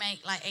we were going to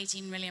make like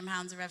 £18 million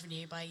of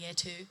revenue by year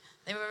 2.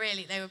 They were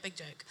a big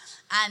joke.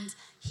 And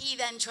he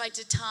then tried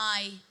to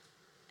tie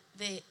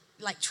the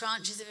like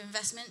tranches of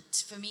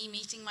investment for me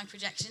meeting my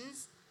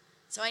projections.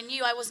 So I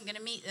knew I wasn't going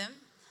to meet them.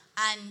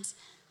 And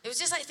it was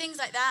just like things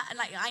like that. And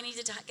like I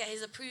needed to get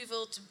his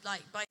approval to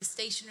like buy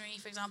stationery,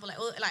 for example, like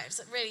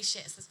really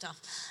shit stuff.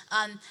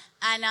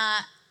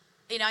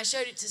 You know, I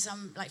showed it to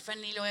some like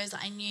friendly lawyers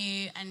that I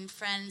knew and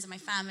friends and my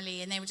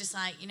family, and they were just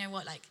like, you know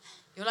what, like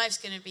your life's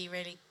going to be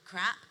really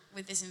crap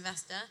with this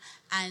investor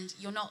and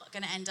you're not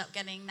going to end up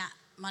getting that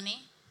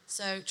money,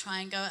 so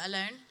try and go it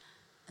alone.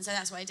 And so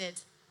that's what I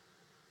did.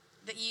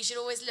 That you should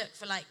always look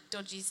for like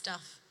dodgy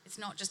stuff. It's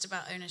not just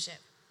about ownership.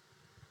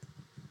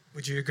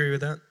 Would you agree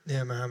with that?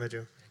 Yeah,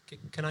 Mohammed.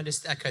 Can I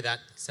just echo that?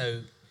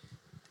 So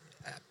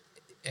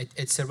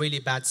it's a really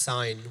bad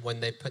sign when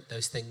they put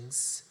those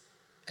things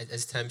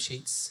as term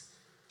sheets.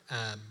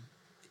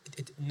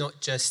 Not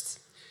just,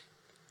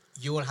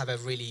 you will have a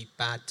really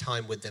bad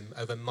time with them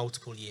over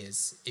multiple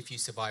years if you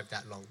survive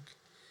that long.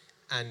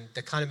 And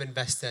the kind of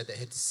investor that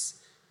has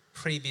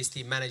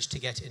previously managed to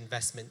get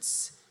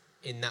investments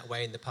in that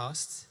way in the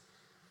past,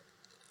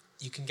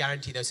 you can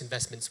guarantee those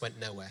investments went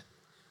nowhere.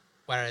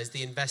 Whereas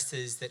the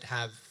investors that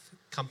have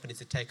companies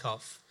that take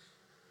off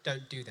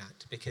don't do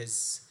that,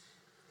 because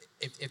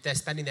if they're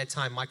spending their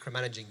time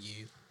micromanaging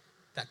you,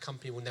 that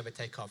company will never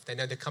take off. They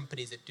know the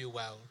companies that do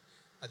well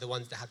are the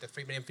ones that have the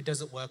free money. If it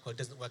doesn't work or it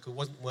doesn't work, it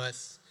wasn't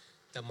worth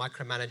the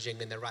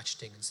micromanaging and the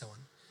ratcheting and so on.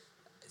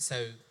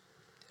 So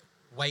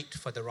wait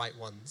for the right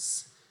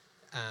ones.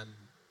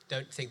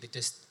 Don't think that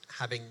just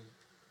having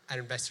an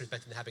investor is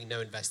better than having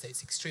no investor.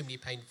 It's extremely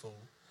painful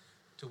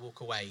to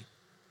walk away.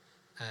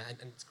 And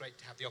it's great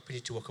to have the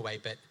opportunity to walk away,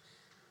 but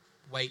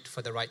wait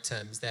for the right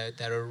terms. They're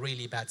a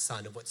really bad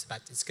sign of what's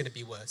about. It's going to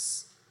be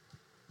worse.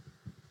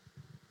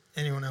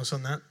 Anyone else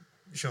on that?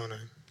 Vishal?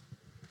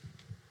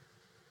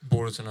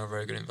 Balderton are a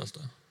very good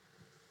investor.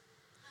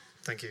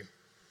 Thank you.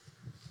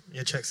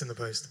 Your check's in the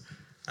post.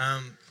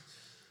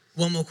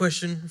 One more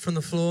question from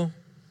the floor.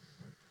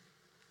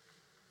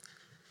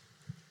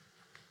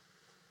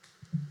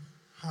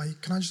 Hi,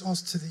 can I just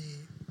ask to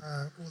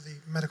all the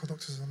medical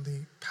doctors on the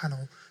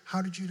panel,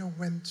 how did you know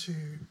when to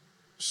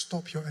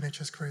stop your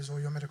NHS careers or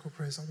your medical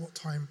careers? At what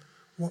time?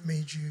 What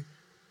made you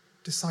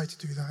decide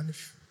to do that? And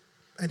if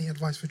any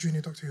advice for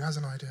junior doctor who has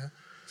an idea,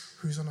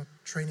 who's on a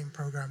training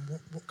program,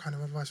 what kind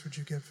of advice would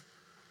you give?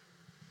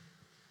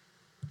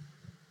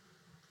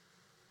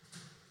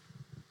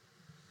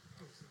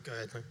 Go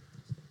ahead,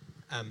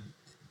 man.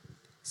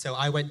 So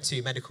I went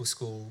to medical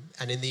school,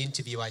 and in the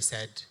interview I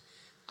said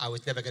I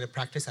was never going to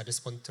practice, I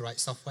just wanted to write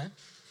software.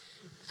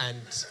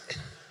 And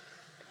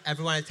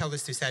everyone I tell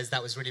this to says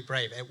that was really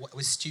brave. It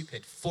was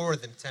stupid. 4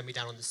 of them turned me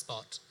down on the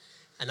spot,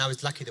 and I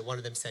was lucky that one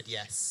of them said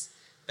yes.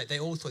 But they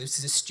all thought,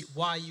 this is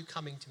why are you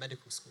coming to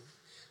medical school?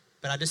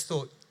 But I just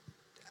thought,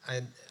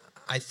 and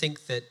I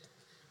think that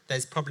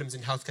there's problems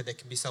in healthcare that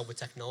can be solved with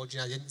technology,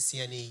 and I didn't see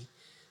any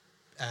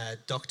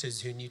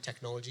doctors who knew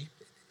technology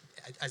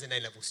as an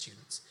A-level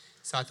students.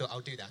 So I thought, I'll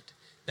do that.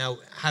 Now,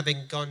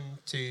 having gone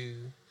to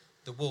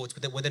the wards,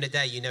 within a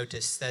day you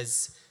notice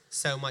there's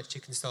so much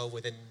you can solve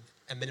within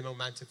a minimal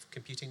amount of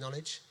computing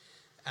knowledge,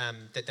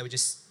 that there was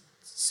just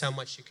so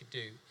much you could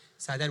do.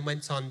 So I then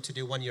went on to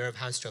do 1 year of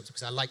house jobs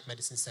because I like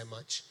medicine so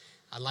much.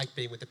 I like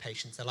being with the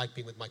patients. I like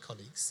being with my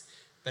colleagues.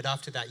 But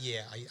after that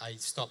year, I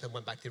stopped and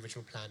went back to the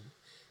original plan.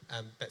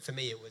 But for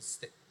me, it was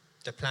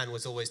the plan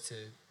was always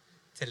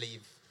to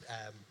leave,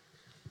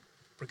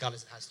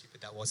 regardless of how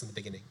stupid that was in the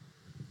beginning.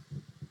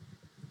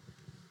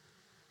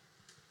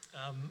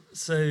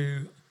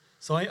 So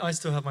I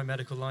still have my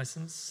medical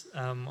license.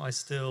 I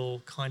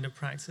still kind of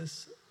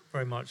practice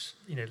very much,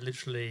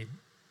 literally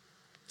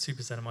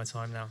 2% of my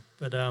time now.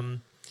 But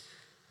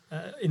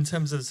in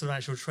terms of the sort of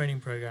actual training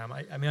program,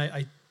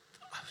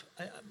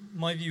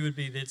 my view would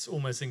be that it's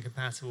almost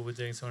incompatible with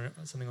doing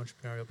something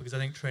entrepreneurial, because I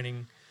think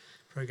training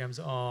programs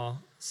are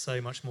so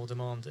much more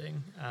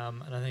demanding,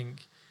 and I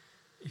think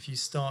if you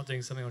start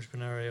doing something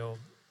entrepreneurial,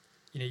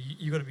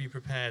 you've got to be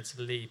prepared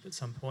to leap at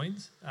some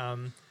point.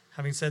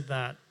 Having said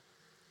that,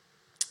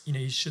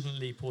 you shouldn't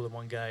leap all in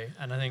one go,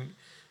 and I think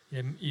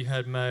you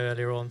heard Mo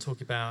earlier on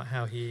talk about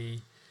how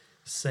he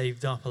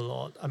saved up a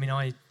lot. I mean,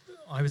 I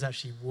was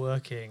actually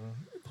working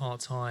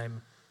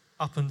part-time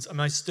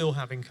I still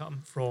have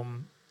income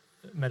from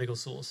medical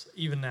source,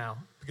 even now,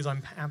 because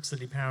I'm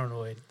absolutely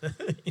paranoid that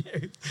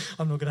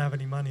I'm not going to have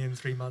any money in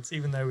 3 months,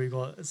 even though we've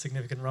got a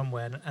significant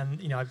runway.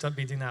 And I've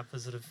been doing that for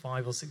sort of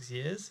 5 or 6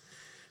 years.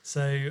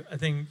 So I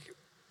think,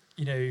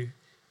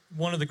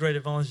 one of the great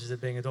advantages of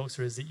being a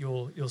doctor is that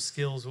your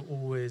skills will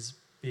always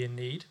be in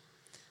need.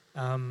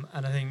 And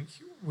I think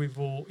we've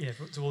all,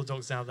 to all the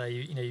doctors out there,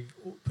 you've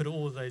put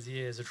all of those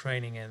years of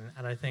training in,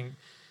 and I think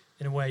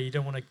in a way you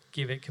don't want to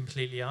give it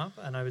completely up.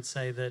 And I would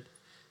say that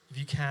if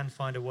you can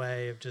find a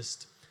way of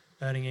just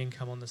earning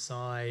income on the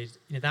side,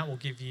 that will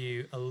give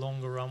you a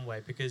longer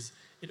runway, because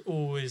it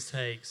always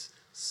takes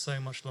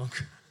so much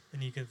longer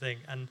than you can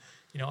think. And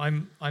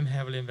I'm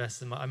heavily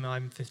invested.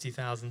 I'm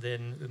 50,000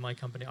 in with my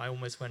company. I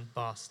almost went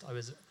bust. I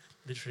was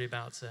literally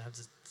about to have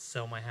to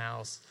sell my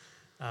house.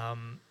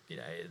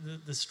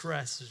 The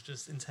stress was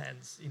just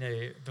intense,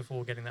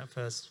 before getting that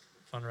first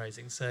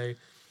fundraising. So,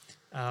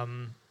 I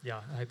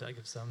hope that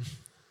gives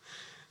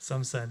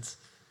some sense.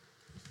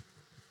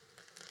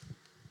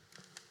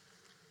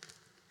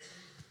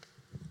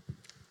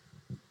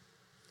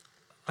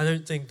 I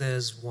don't think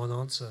there's one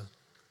answer,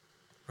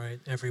 right?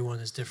 Everyone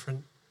is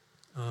different.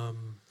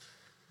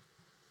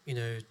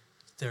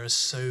 There are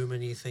so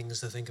many things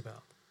to think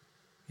about.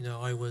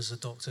 I was a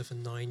doctor for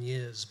 9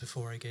 years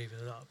before I gave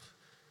it up.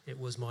 It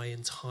was my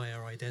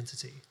entire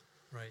identity,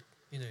 right?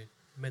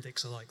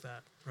 Medics are like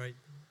that, right?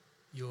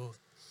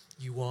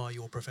 You are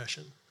your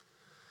profession.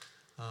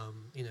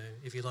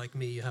 If you're like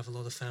me, you have a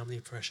lot of family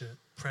pressure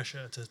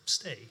to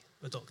stay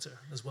a doctor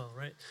as well,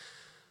 right?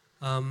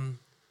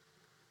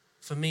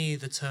 For me,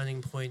 the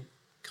turning point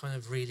kind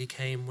of really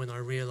came when I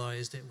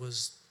realized it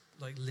was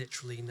like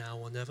literally now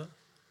or never.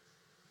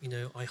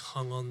 I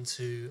hung on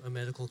to a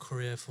medical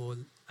career for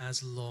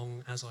as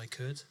long as I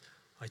could.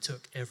 I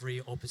took every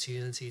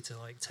opportunity to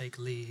take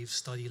leave,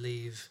 study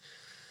leave,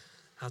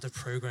 out of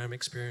program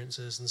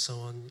experiences and so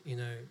on.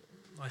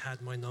 I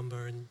had my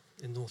number in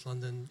North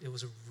London. It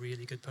was a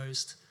really good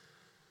post.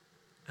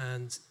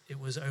 And it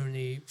was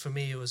only, for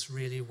me, it was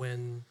really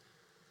when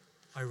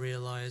I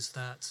realized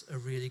that a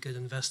really good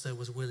investor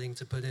was willing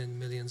to put in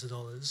millions of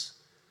dollars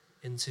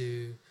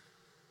into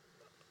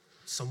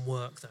some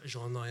work that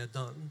Jean and I had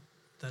done,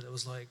 that it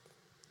was like,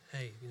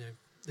 hey,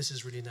 this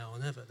is really now or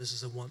never. This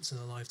is a once in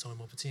a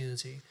lifetime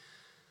opportunity.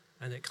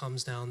 And it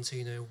comes down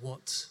to,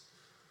 what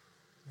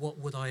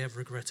would I have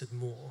regretted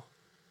more?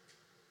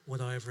 Would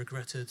I have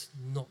regretted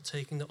not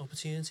taking the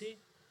opportunity?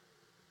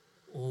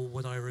 Or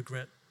would I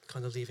regret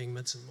kind of leaving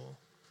medicine more?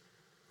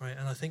 Right?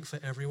 And I think for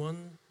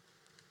everyone,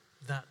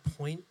 that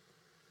point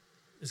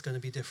is going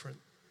to be different.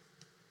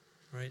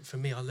 Right? For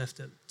me, I left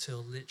it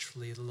till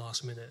literally the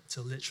last minute,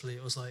 till literally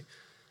it was like,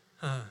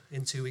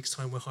 in 2 weeks'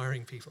 time, we're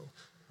hiring people,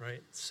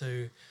 right?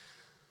 So,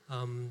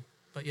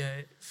 but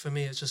yeah, for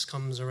me, it just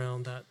comes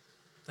around that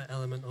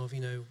element of,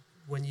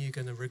 when you're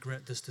going to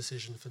regret this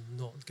decision for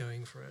not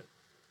going for it.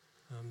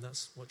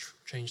 That's what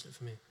changed it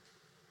for me.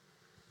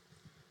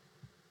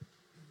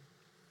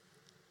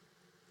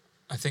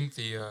 I think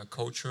the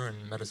culture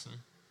in medicine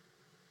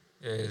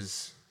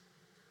is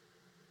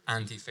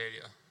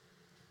anti-failure.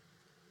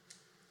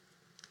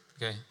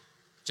 Okay,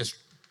 just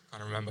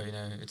kind of remember,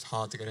 it's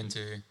hard to get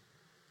into.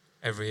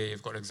 Every year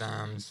you've got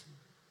exams,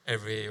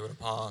 every year you've got to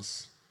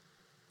pass.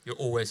 You're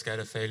always scared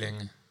of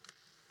failing.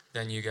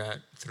 Then you get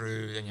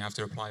through, then you have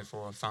to apply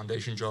for a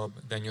foundation job,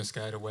 then you're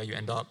scared of where you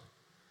end up.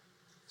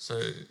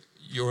 So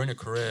you're in a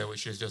career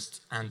which is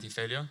just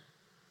anti-failure,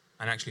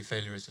 and actually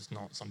failure is just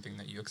not something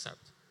that you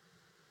accept.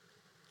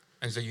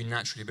 And so you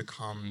naturally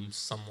become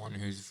someone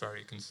who's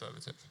very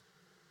conservative.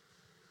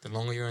 The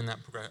longer you're in that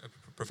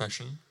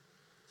profession,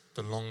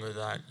 the longer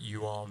that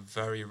you are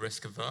very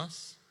risk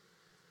averse,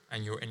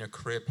 and you're in a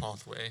career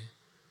pathway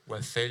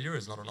where failure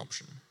is not an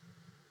option.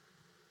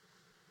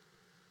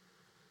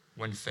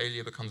 When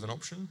failure becomes an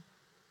option,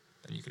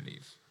 then you can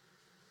leave.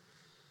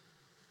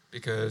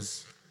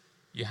 Because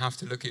you have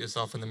to look at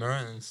yourself in the mirror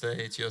and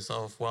say to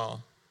yourself,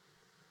 well,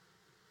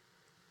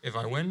 if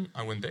I win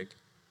big.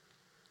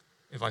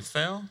 If I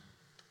fail,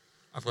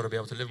 I've got to be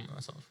able to live with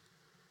myself.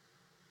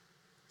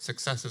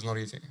 Success is not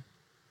easy.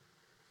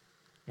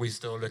 We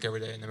still look every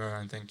day in the mirror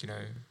and think,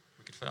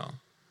 we could fail.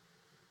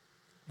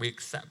 We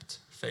accept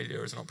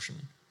failure as an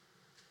option.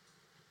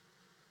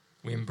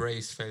 We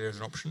embrace failure as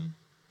an option.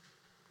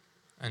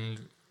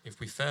 And if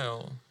we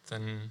fail,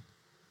 then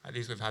at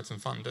least we've had some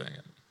fun doing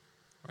it,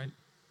 right?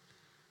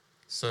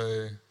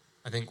 So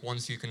I think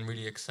once you can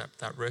really accept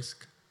that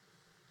risk,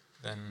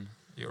 then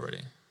you're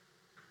ready.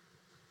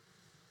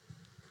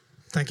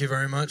 Thank you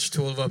very much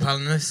to all of our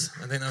panelists.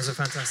 I think that was a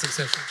fantastic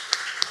session.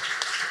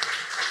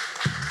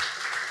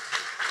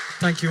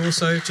 Thank you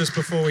also, just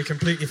before we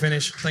completely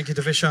finish, thank you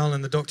to Vishal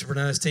and the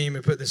Doctorpreneurs team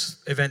who put this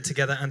event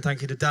together, and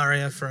thank you to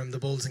Daria from the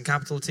Balderton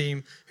Capital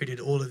team who did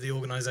all of the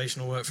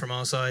organisational work from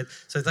our side.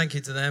 So thank you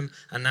to them,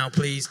 and now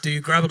please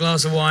do grab a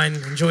glass of wine,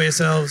 enjoy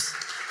yourselves,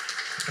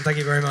 and thank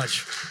you very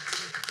much.